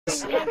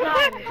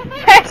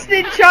Best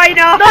in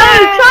China! No,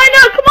 China,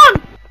 come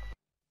on!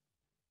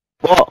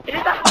 What?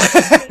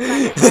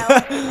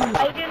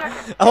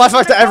 I like the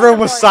fact that everyone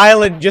was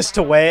silent just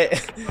to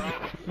wait.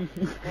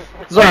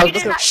 Sorry,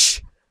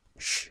 shh.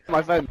 Shh.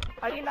 My phone.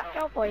 Are you in that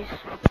girl voice?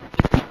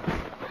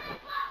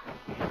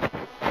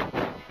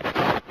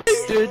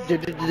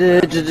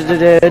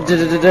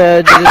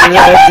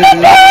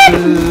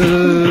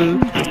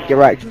 Get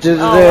right.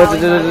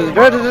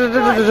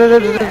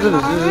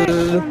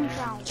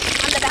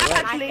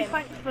 Actually,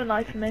 thanks for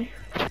knifing me.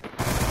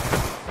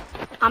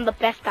 I'm the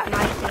best at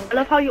knifing. I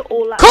love how you're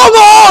all like. Come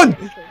on!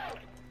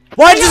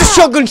 Why does a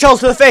shotgun shell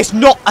to the face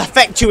not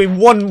affect you in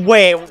one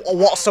way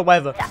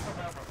whatsoever?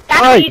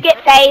 That's what you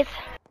get, Faze.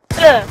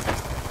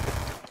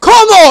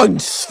 Come on,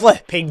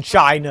 flipping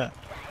China!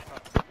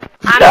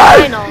 I'm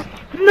China.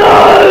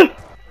 No!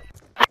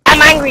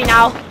 I'm angry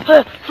now.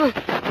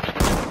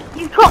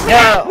 You caught me!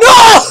 No!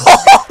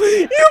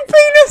 You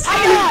penis! I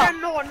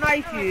cannot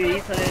knife you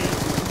easily.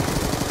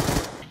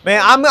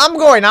 Man, I'm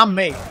going ham,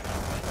 mate.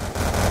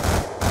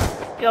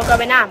 You're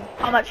going ham?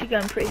 I'm actually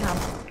going pretty ham.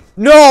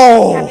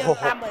 No!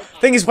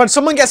 Thing is, when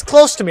someone gets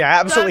close to me, I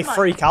absolutely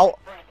freak out.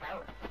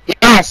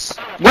 Yes!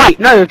 Wait,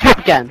 no, tap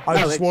again. I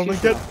just want to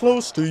get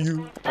close to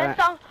you.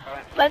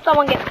 When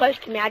someone gets close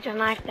to me, I just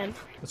knife them.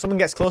 When someone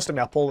gets close to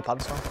me, I pull the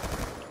pants down.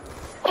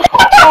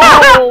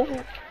 Oh!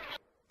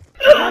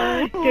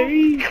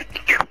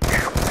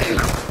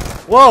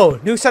 Whoa,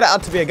 who said it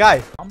had to be a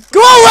guy?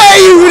 Go away,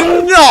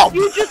 you knob!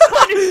 You just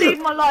kind of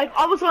saved my life.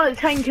 I was on a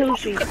 10 kill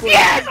streak.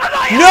 Yes!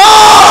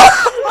 No!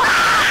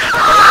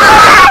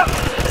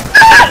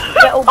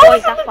 Little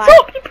boys, that's why.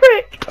 Stop, you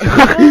prick!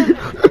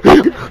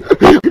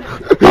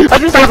 I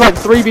just had like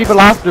 3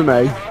 people after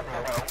me.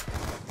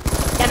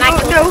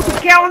 No,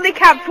 get on the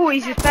cap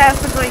 40s, just better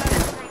for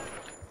racing.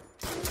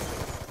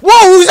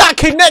 Whoa, who's that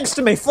kid next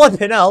to me?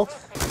 Flipping hell.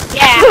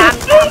 Yeah,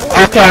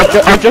 Okay,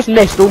 I just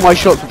missed all my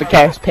shots with the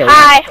KSP.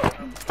 Hi.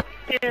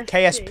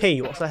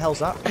 KSP, what the hell's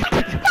that?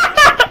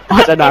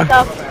 I don't know.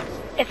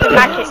 It's a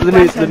magic.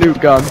 It's the new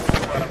gun.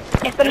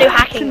 It's the new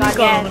hacking gun,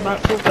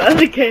 yeah.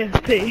 The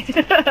KSP.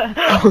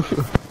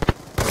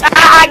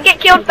 Get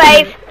killed,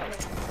 Faze.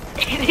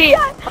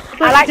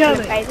 I like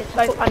killed Faze, it's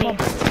so funny.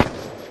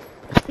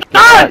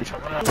 No!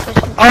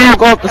 Oh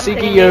god, the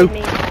CPU.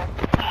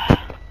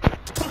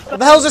 What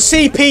the hell's a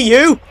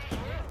CPU?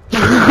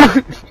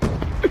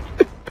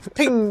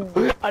 Ping.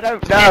 I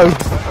don't know.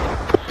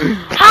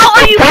 How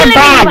are you killing me,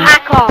 you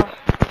hacker?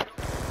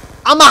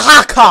 I'm a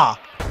hacker!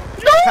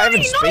 No, Can't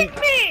even speak.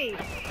 me!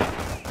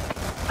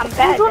 I'm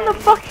better. Who's on the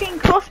fucking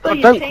crossbow, Oh,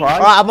 you don't think? cry.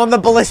 Alright, I'm on the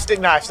ballistic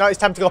knife, so now it's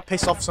time to go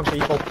piss off some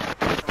people.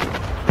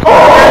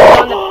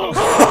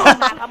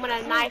 I'm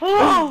gonna knife.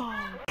 Oh,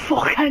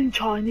 fucking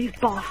Chinese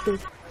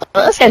bastard.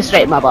 Let's go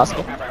straight in my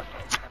basket.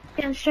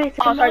 Getting straight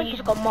to Oh, sorry, you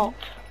just got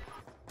mocked.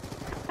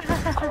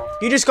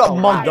 You just got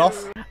mugged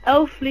off.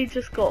 Eatherley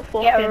just got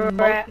fucking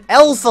mugged.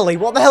 Eatherley?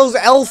 What the hell's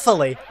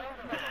Eatherley?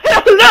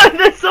 No,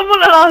 there's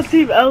someone on our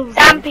team, Eatherley.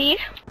 Stampede.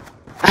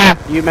 Ah,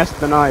 you missed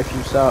the knife,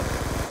 you suck.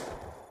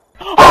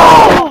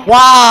 Oh!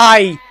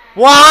 Why?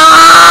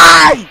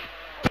 Why?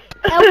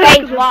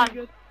 Phase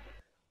one.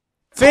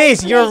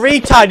 Fizz, you're a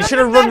retard. You should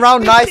have run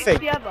round knifing.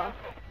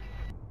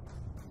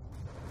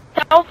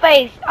 Tell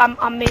Phase,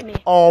 I'm Mimi.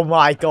 Oh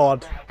my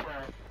god.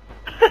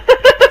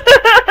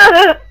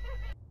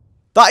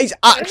 That is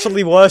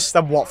actually worse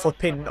than what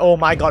flipping. Oh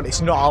my god, it's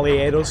not Ali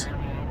does.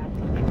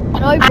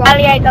 Ali does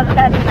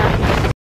better than that.